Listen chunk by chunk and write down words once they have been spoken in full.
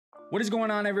What is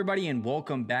going on, everybody, and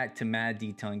welcome back to Mad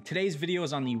Detailing. Today's video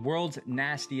is on the world's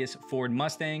nastiest Ford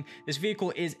Mustang. This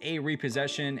vehicle is a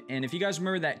repossession, and if you guys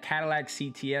remember that Cadillac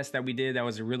CTS that we did that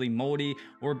was really moldy,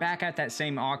 we're back at that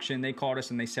same auction. They called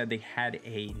us and they said they had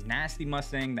a nasty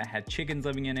Mustang that had chickens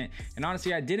living in it, and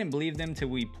honestly I didn't believe them till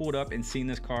we pulled up and seen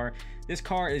this car. This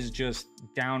car is just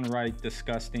downright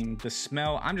disgusting. The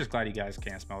smell, I'm just glad you guys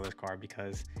can't smell this car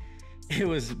because it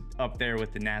was up there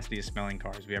with the nastiest smelling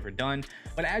cars we ever done.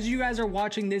 But as you guys are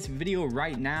watching this video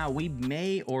right now, we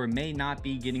may or may not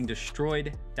be getting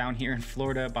destroyed down here in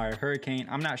Florida by a hurricane.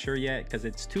 I'm not sure yet because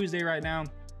it's Tuesday right now,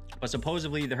 but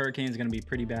supposedly the hurricane is going to be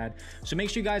pretty bad. So make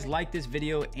sure you guys like this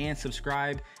video and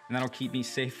subscribe, and that'll keep me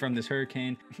safe from this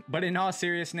hurricane. But in all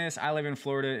seriousness, I live in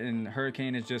Florida and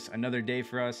hurricane is just another day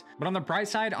for us. But on the bright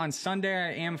side, on Sunday,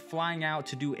 I am flying out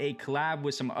to do a collab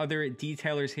with some other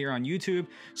detailers here on YouTube.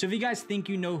 So if you guys think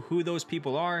you know who those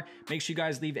people are, make sure you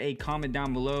guys leave a comment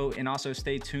down below, and also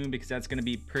stay tuned because that's going to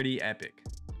be pretty epic.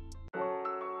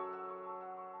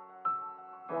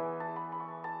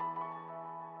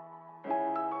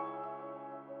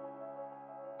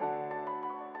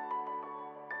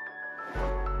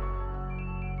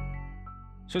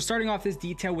 So starting off this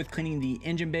detail with cleaning the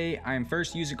engine bay, I am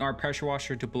first using our pressure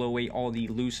washer to blow away all the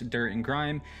loose dirt and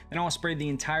grime. Then I'll spray the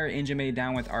entire engine bay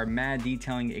down with our M.A.D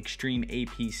Detailing Extreme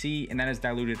APC, and that is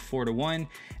diluted 4:1. And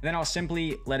then I'll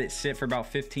simply let it sit for about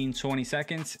 15-20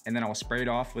 seconds, and then I'll spray it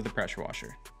off with a pressure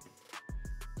washer.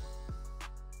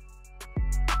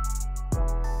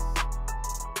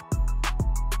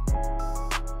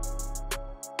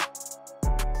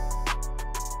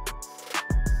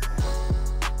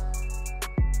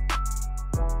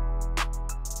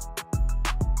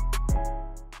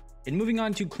 And moving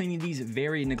on to cleaning these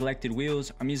very neglected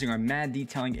wheels, I'm using our M.A.D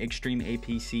Detailing Extreme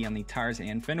APC on the tires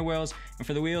and fender wells. And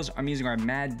for the wheels, I'm using our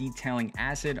M.A.D Detailing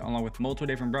Acid along with multiple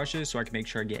different brushes so I can make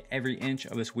sure I get every inch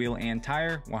of this wheel and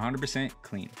tire 100%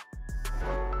 clean.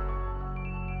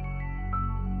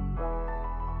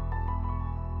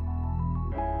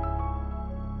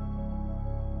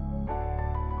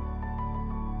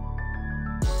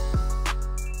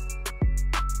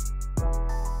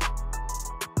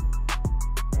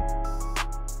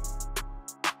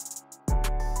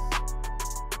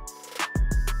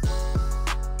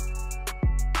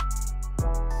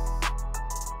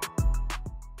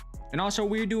 And also,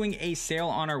 we're doing a sale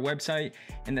on our website,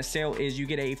 and the sale is you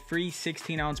get a free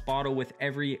 16-ounce bottle with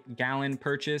every gallon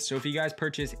purchase. So if you guys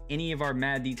purchase any of our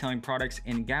M.A.D Detailing products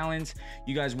in gallons,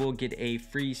 you guys will get a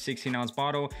free 16-ounce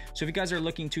bottle. So if you guys are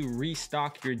looking to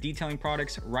restock your detailing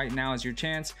products, right now is your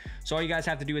chance. So all you guys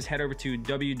have to do is head over to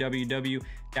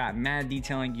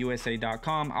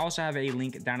www.maddetailingusa.com. I also have a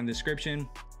link down in the description.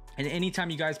 And anytime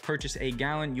you guys purchase a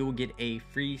gallon, you will get a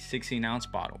free 16-ounce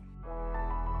bottle.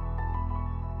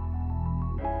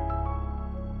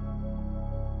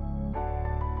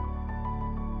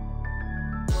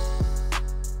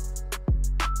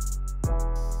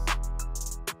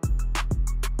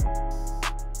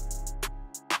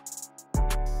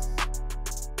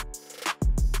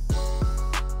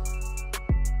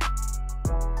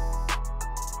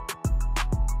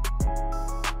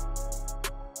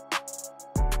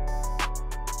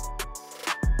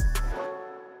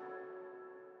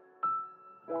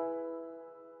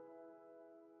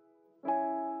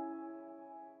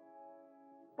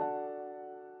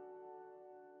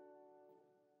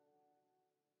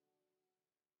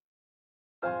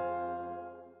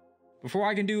 Before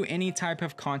I can do any type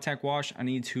of contact wash, I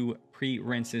need to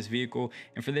pre-rinse this vehicle.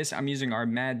 And for this, I'm using our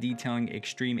M.A.D Detailing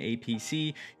Extreme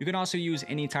APC. You can also use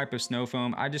any type of snow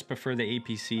foam. I just prefer the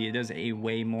APC. It does a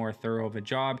way more thorough of a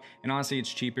job. And honestly,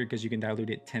 it's cheaper because you can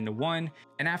dilute it 10:1.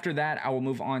 And after that, I will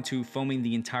move on to foaming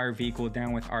the entire vehicle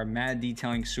down with our M.A.D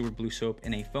Detailing Super Blue Soap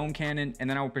in a foam cannon. And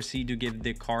then I will proceed to give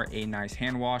the car a nice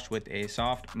hand wash with a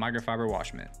soft microfiber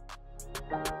wash mitt.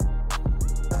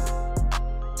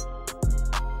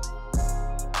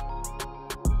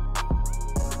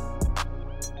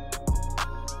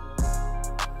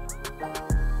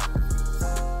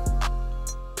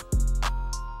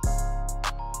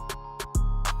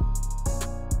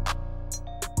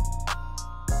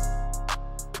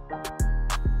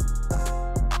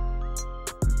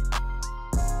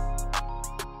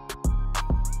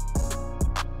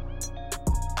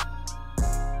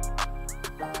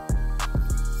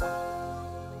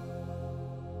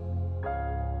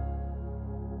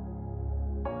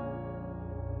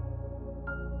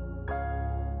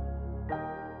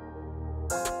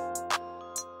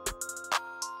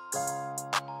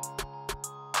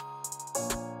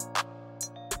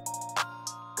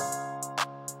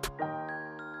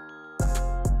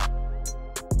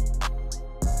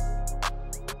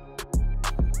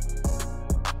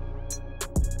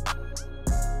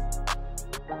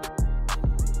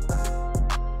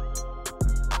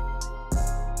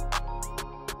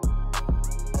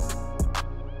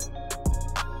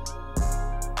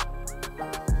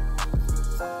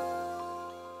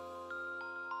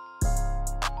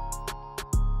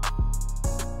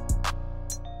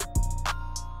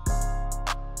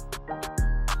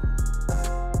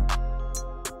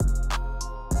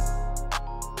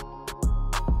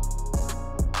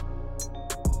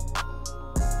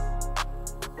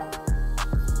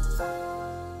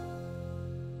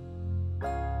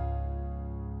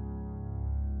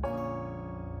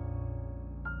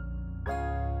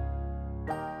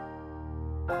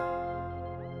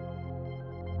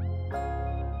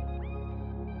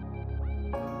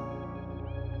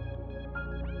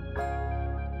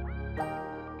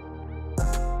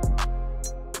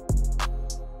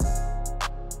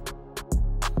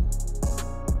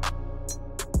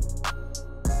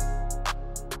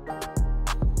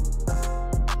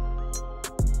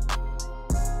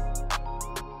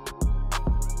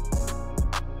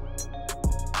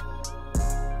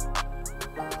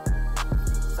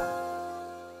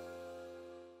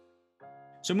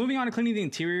 So moving on to cleaning the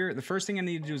interior, the first thing I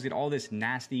need to do is get all this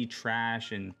nasty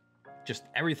trash and just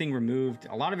everything removed.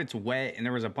 A lot of it's wet, and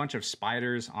there was a bunch of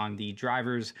spiders on the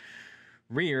driver's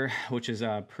rear, which is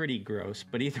pretty gross.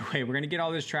 But either way, we're gonna get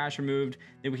all this trash removed,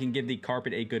 then we can give the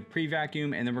carpet a good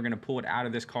pre-vacuum, and then we're gonna pull it out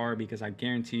of this car because I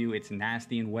guarantee you it's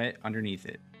nasty and wet underneath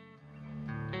it.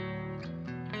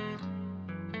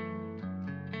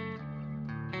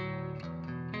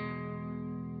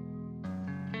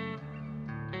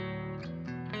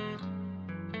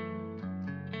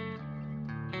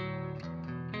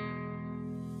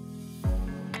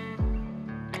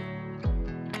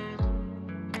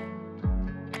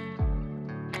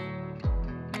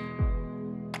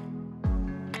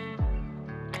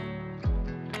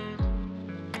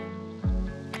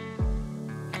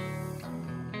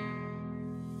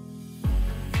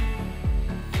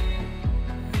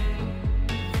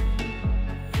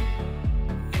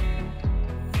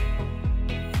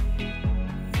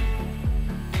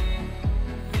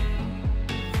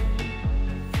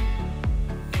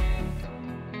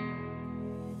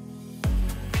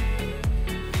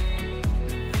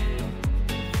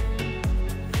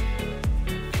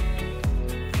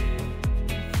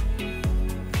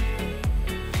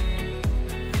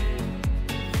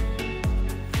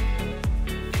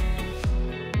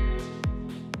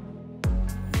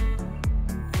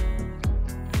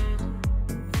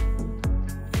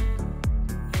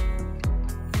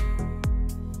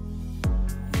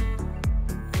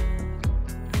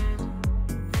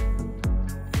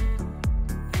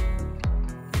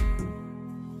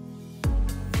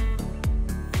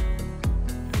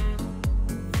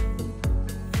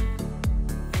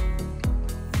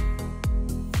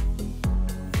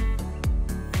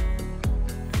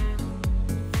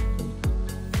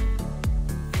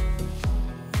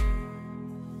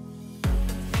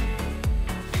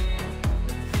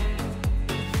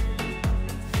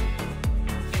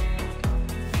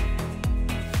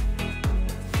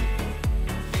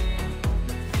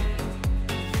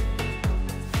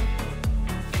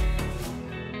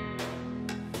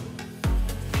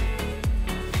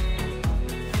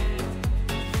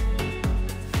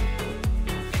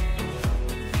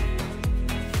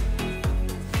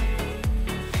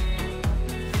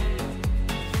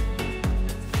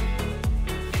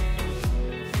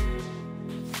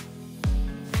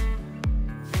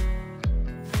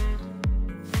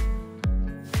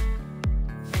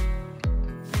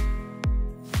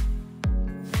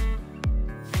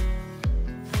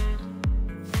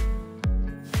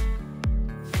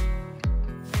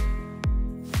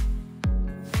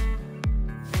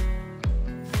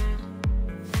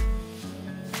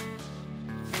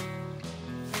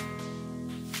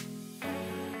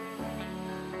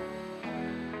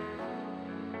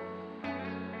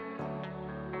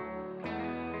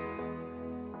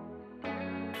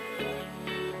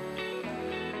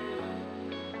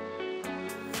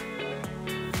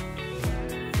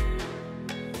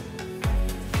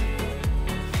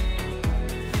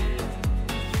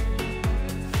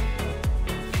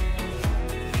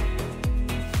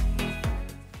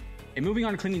 And moving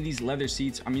on to cleaning these leather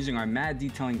seats, I'm using our M.A.D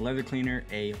detailing leather cleaner,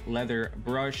 a leather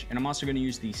brush, and I'm also going to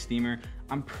use the steamer.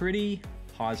 I'm pretty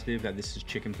positive that this is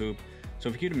chicken poop. So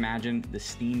if you could imagine the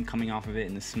steam coming off of it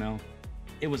and the smell,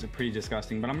 it was pretty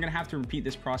disgusting. But I'm gonna have to repeat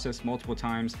this process multiple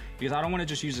times because I don't wanna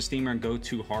just use a steamer and go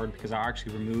too hard because I'll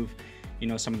actually remove, you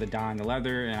know, some of the dye in the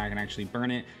leather and I can actually burn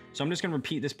it. So I'm just gonna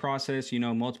repeat this process, you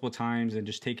know, multiple times and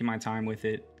just taking my time with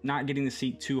it, not getting the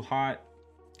seat too hot.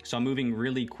 So I'm moving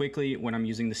really quickly when I'm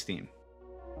using the steam.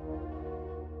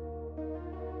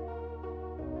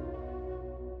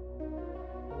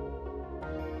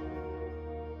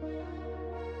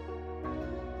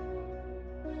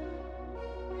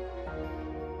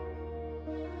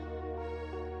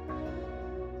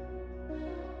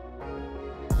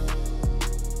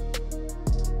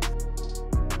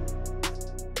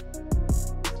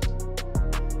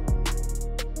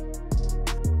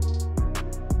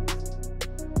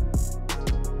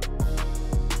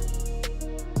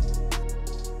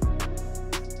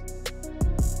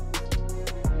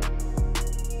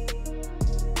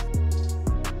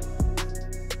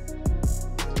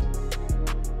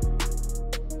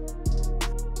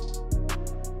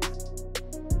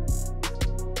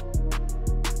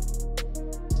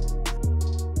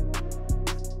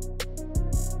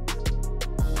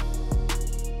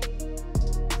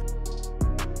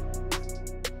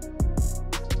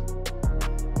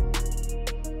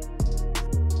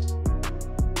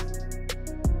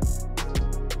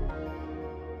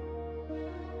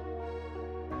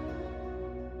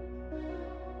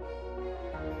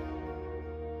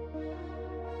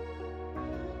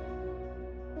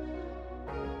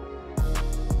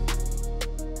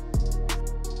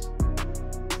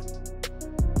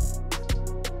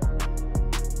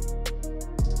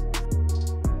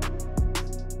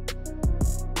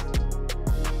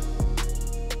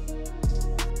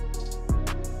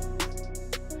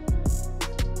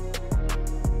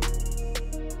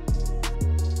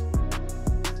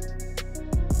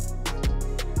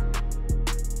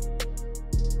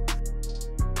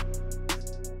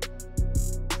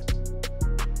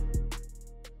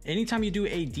 Anytime you do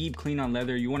a deep clean on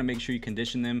leather, you want to make sure you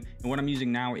condition them. And what I'm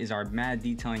using now is our M.A.D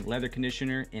detailing leather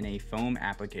conditioner in a foam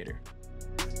applicator.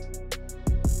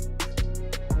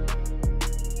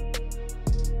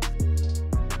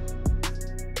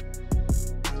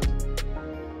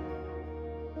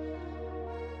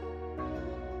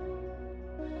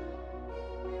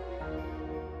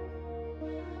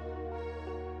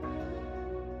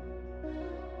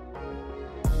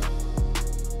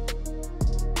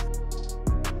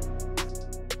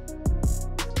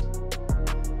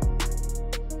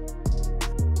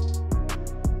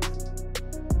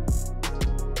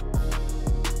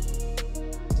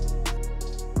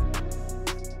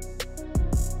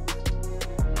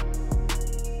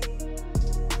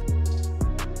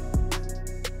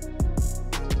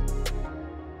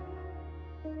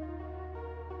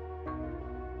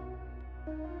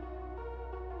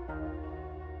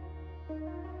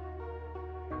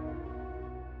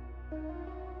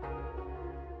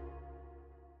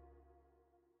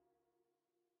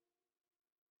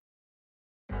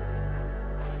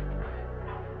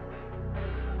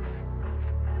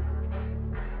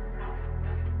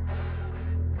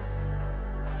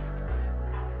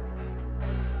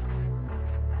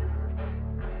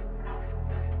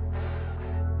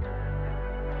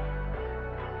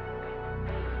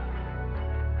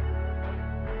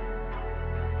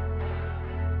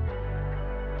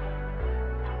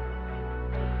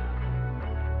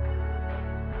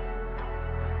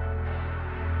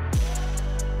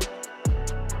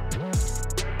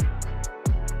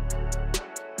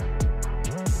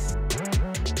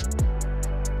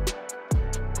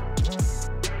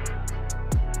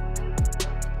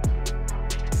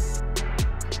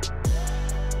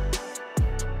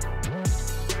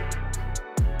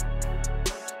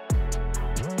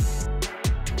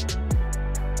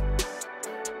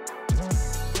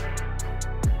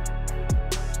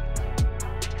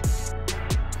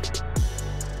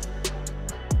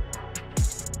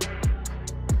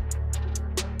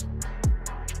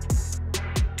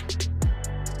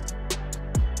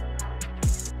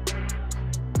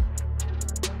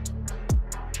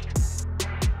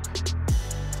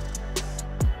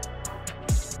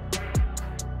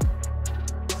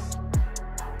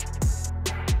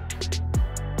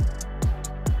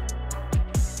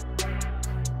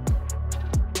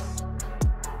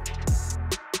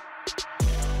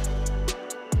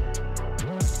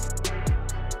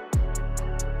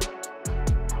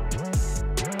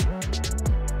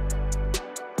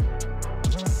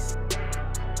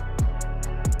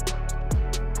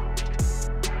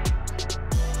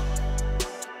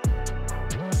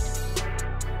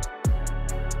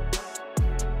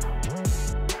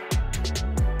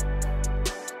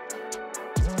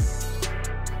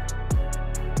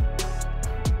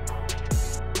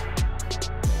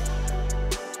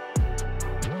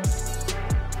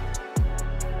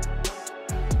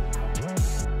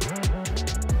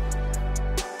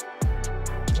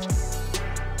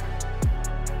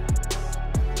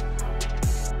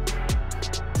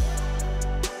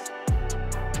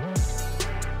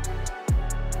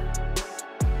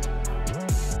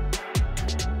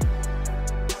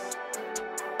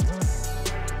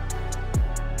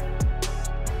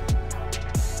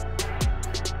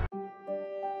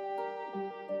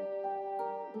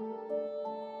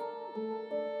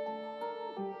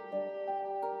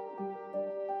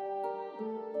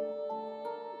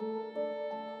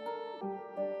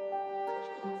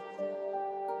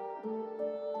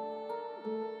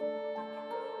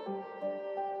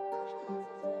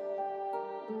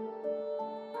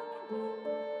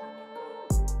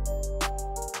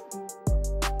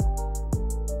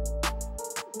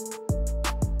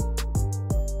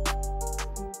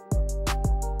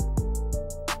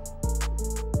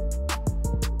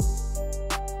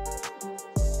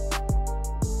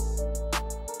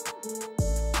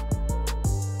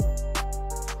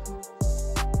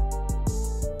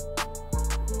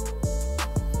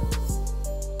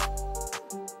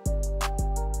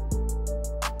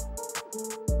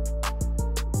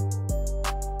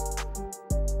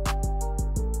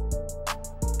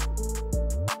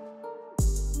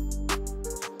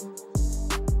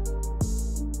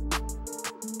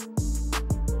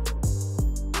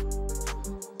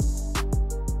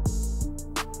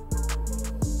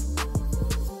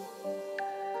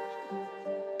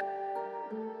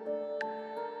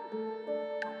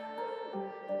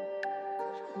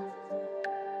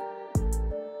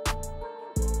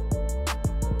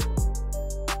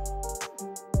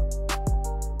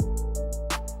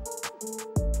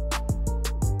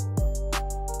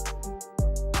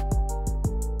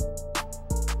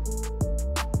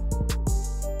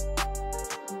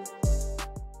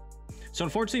 So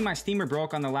unfortunately my steamer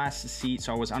broke on the last seat,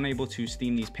 so I was unable to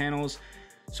steam these panels.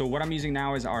 So what I'm using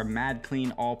now is our M.A.D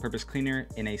Clean all-purpose cleaner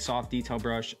in a soft detail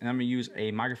brush, and I'm gonna use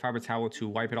a microfiber towel to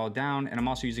wipe it all down, and I'm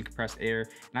also using compressed air.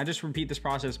 And I just repeat this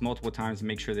process multiple times to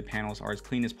make sure the panels are as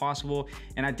clean as possible.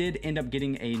 And I did end up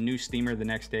getting a new steamer the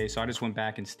next day, so I just went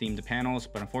back and steamed the panels,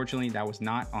 but unfortunately that was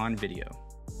not on video.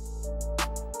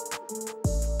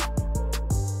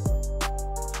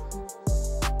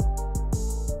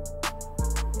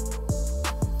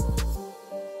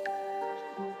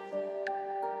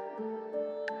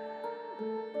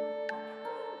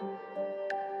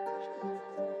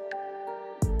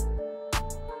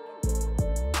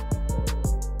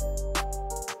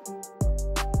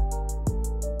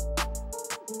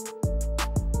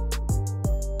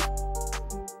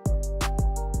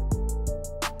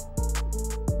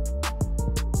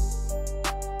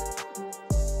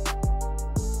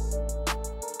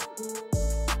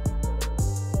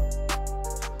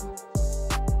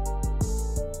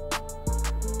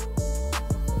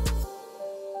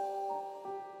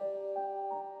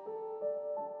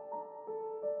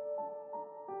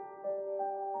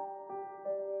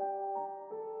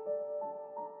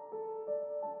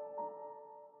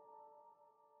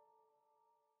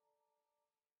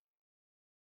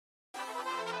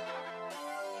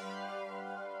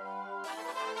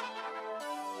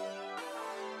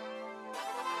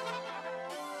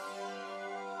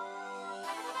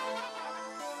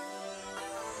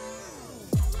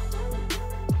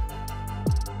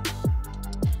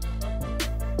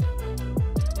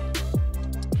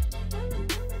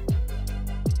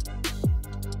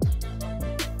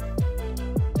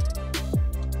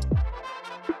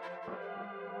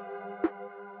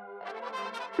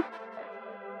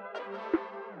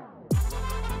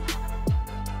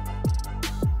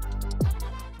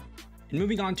 And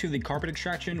moving on to the carpet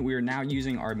extraction, we are now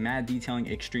using our M.A.D Detailing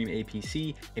Extreme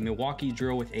APC, a Milwaukee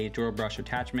drill with a drill brush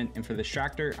attachment. And for the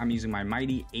extractor, I'm using my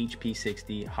M.A.D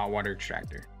HP60 hot water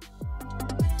extractor.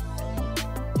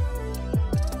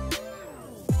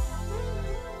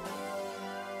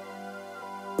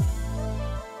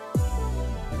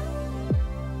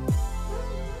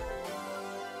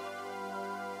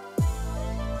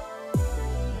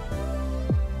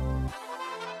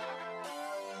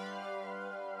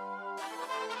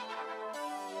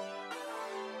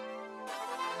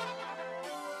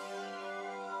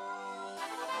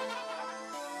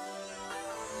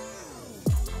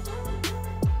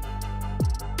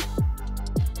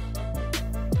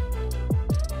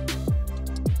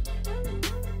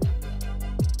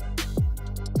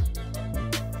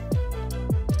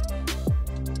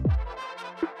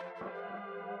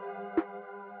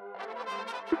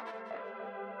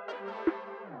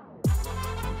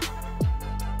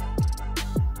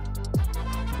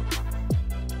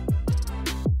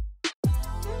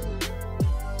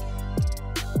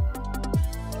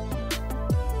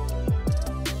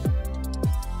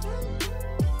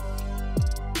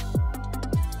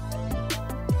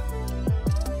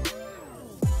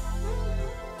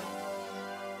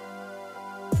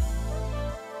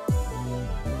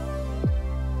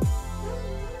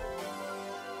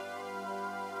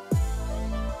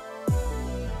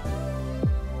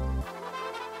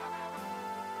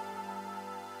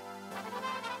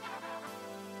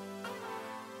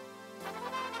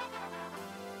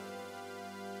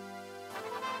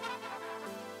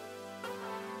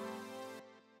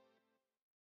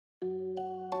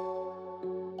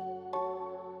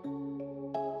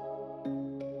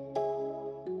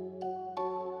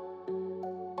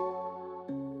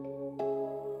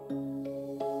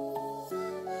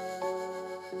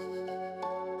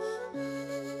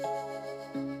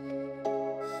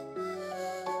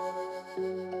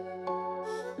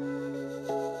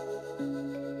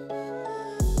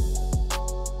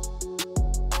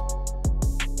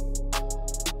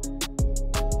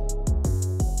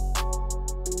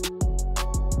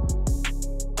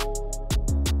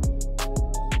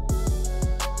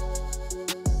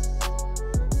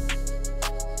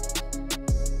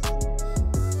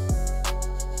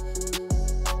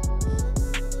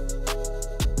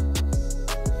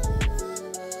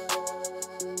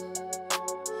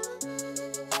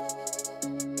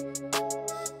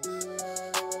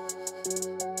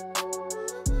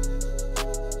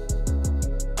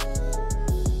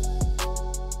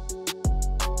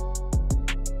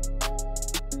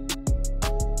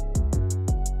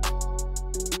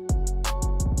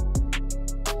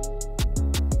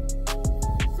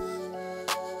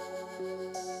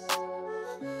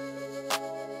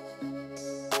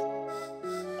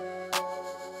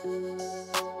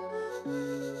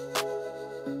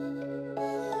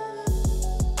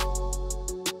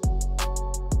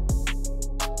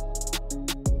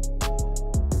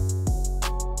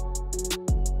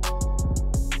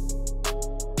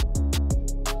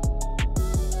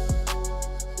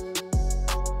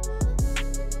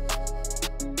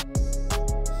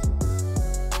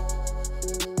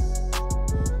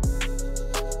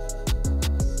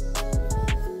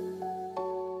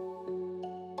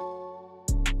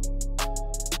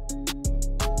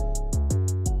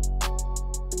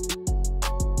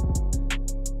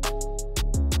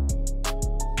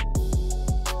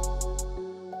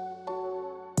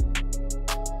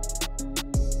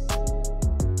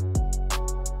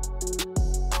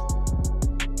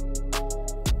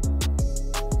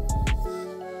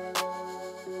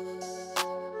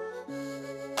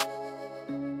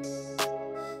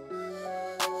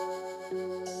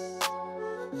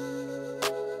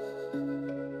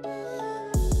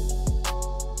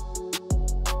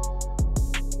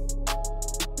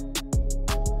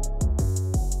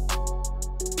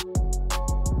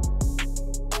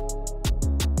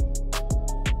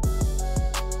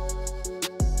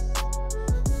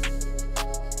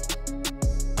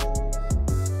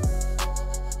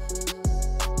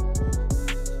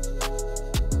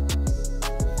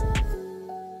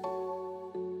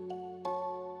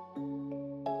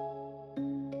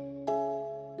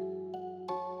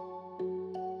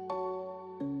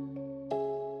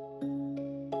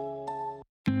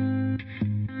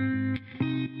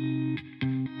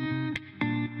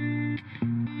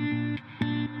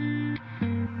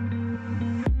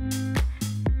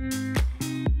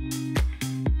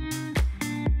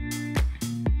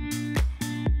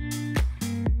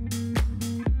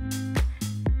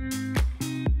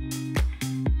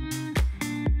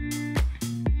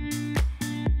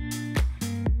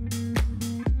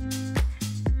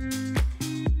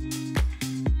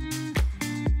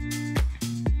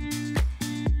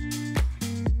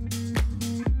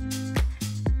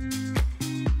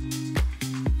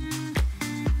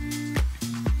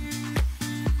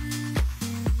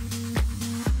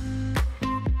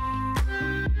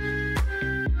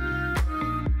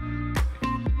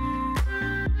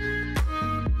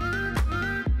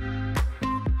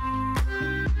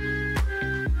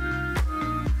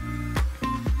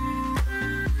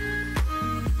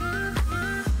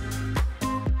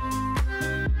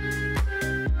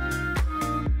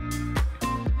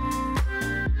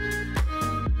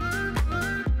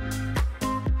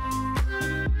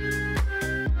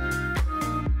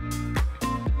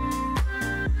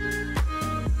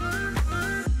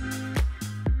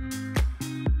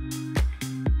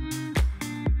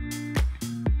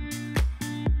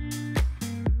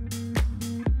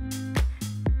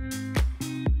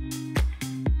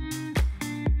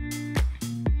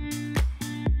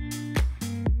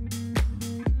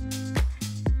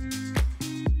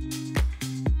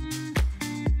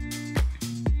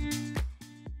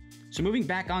 So moving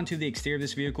back onto the exterior of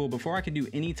this vehicle, before I can do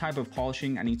any type of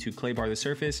polishing, I need to clay bar the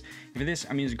surface. And for this,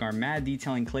 I'm using our M.A.D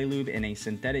detailing clay lube and a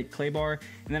synthetic clay bar,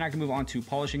 and then I can move on to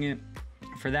polishing it.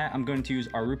 For that, I'm going to use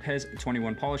our Rupes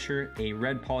 21 polisher, a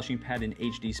red polishing pad in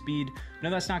HD speed. I know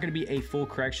that's not going to be a full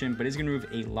correction, but it's going to remove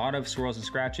a lot of swirls and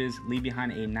scratches, leave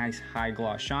behind a nice high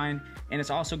gloss shine, and it's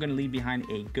also going to leave behind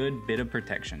a good bit of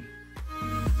protection.